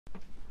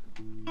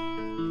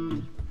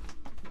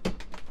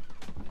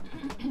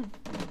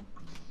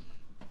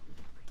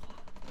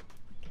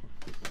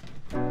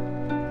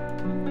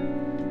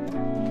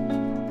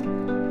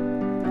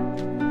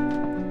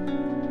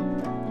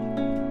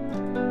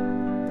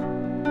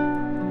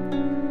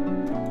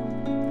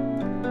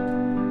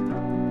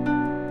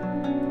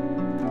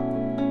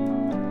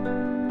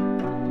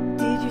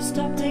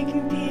Stop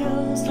taking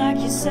pills like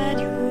you said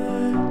you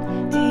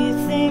would. Do you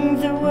think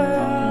the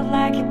world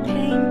like a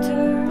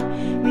painter?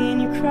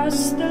 When you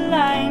cross the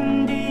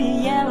line, do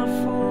you yell or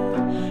fall?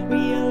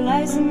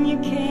 Realizing you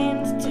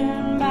can't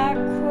turn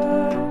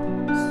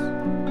backwards.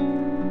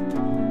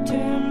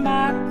 Turn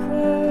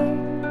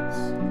backwards.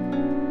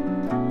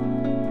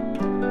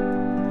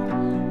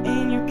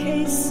 In your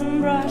case,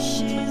 some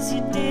brushes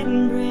you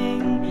didn't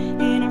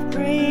bring. Enough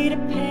greater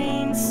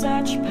pain,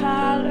 such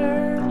pallor.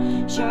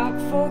 Sharp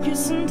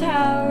focus and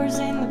towers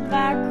in the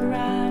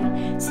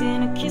background.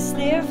 Send a kiss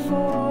there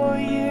for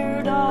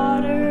your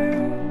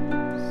daughters.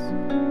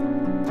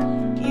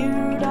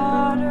 Your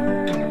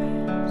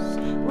daughters.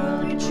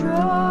 Will you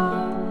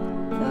draw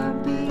the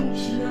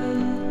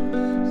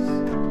beaches?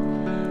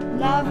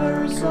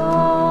 Lovers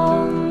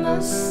on the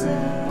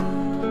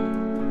sand.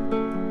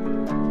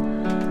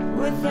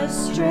 With the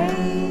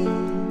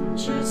strangest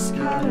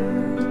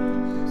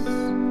colors.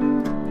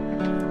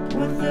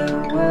 With the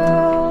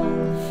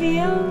world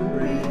feel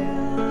real.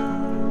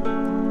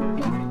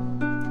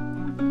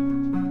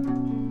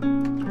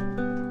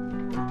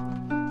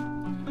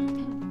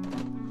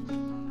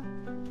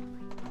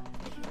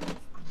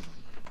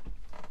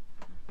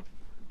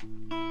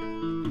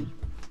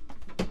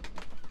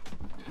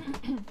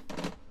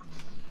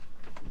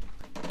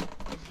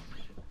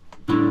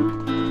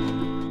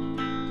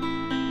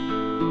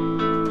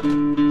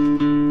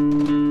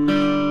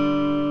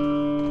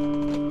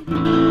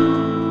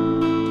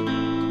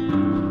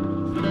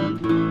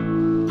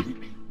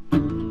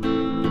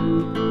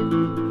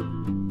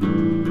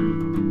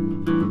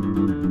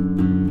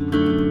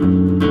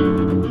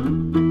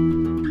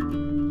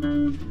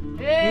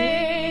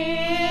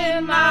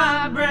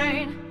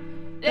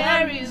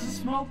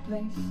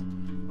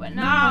 Where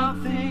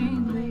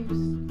nothing lives.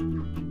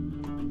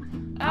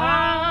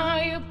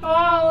 I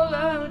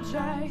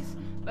apologize,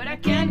 but I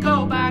can't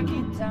go back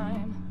in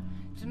time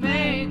to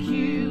make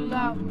you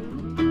love me.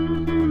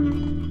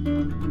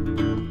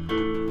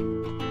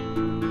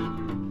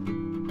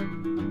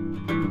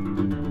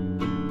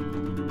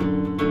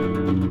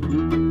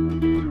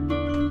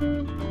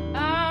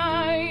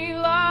 I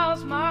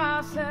lost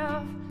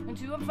myself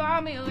into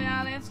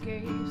unfamiliar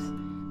landscapes,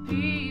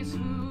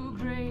 peaceful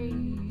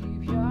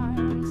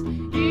graveyards.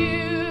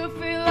 You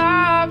feel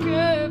like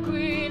a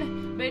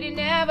queen, but you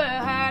never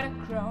had a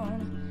crown,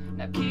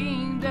 no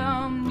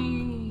kingdom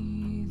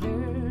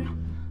neither.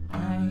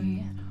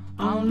 I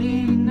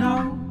only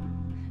know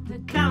the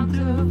count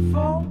of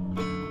four.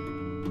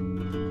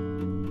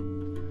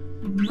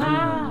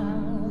 My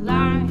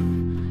life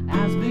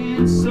has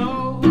been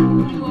so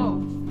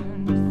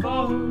often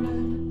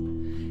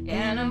folded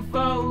and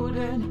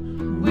unfolded.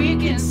 We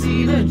can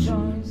see the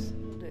joys.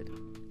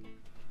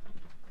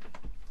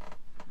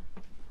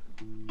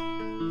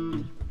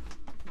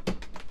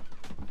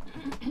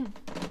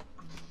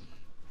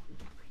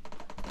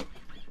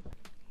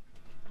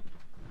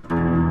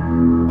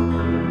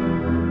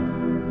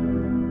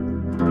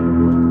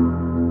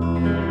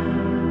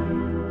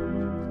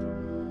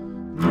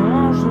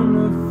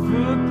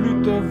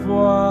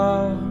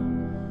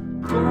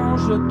 Quand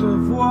je te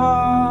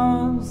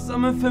vois, ça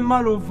me fait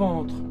mal au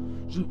ventre.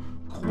 Je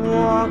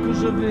crois que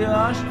je vais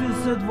acheter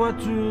cette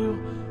voiture,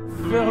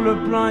 faire le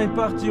plein et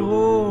partir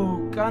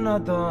au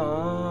Canada.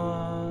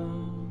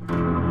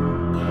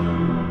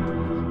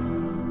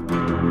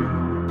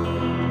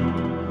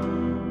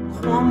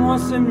 Crois-moi,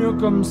 c'est mieux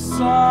comme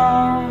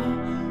ça,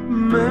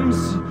 même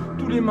si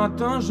tous les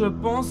matins je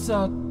pense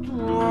à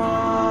toi.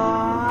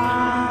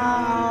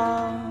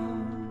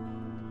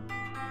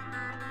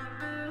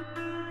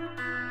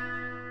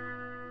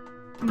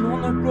 Non,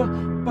 ne pleure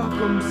pas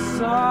comme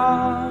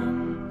ça.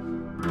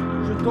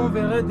 Je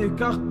t'enverrai des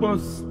cartes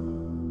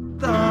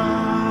postales.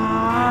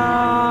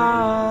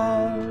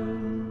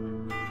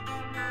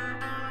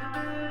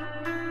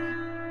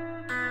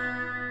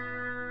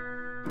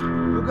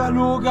 Le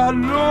galop,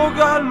 galop,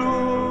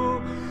 galop.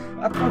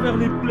 À travers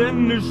les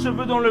plaines, les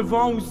cheveux dans le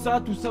vent, où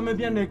ça, tout ça m'est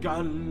bien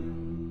égal.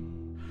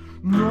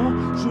 Non,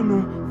 je ne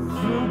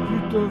veux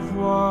plus te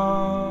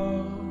voir.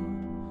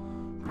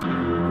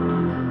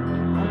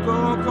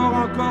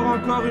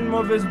 Encore une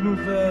mauvaise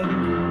nouvelle.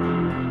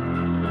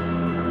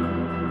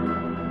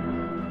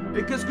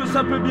 Et qu'est-ce que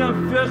ça peut bien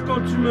faire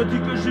quand tu me dis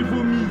que j'ai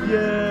vomi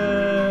hier?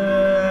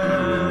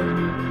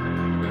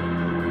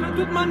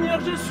 De toute manière,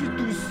 je suis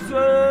tout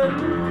seul.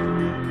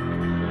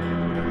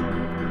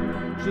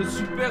 Je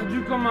suis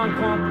perdu comme un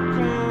grand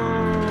con.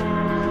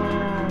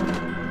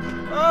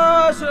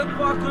 Ah, je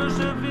crois que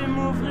je vais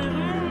m'ouvrir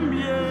une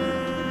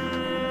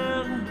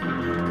bière.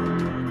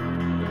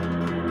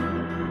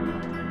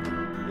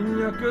 Il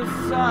n'y a que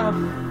ça à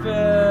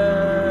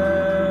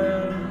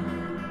faire.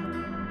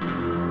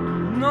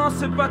 non,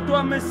 c'est pas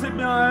toi, mais c'est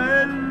bien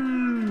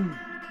elle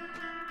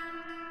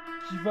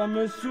qui va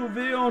me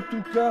sauver, en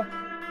tout cas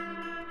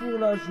pour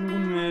la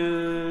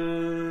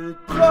journée.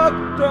 Toc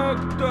toc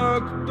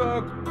toc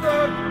toc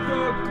toc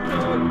toc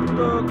toc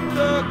toc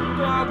toc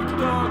toc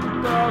toc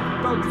toc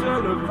toc,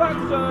 c'est le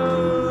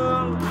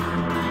facteur.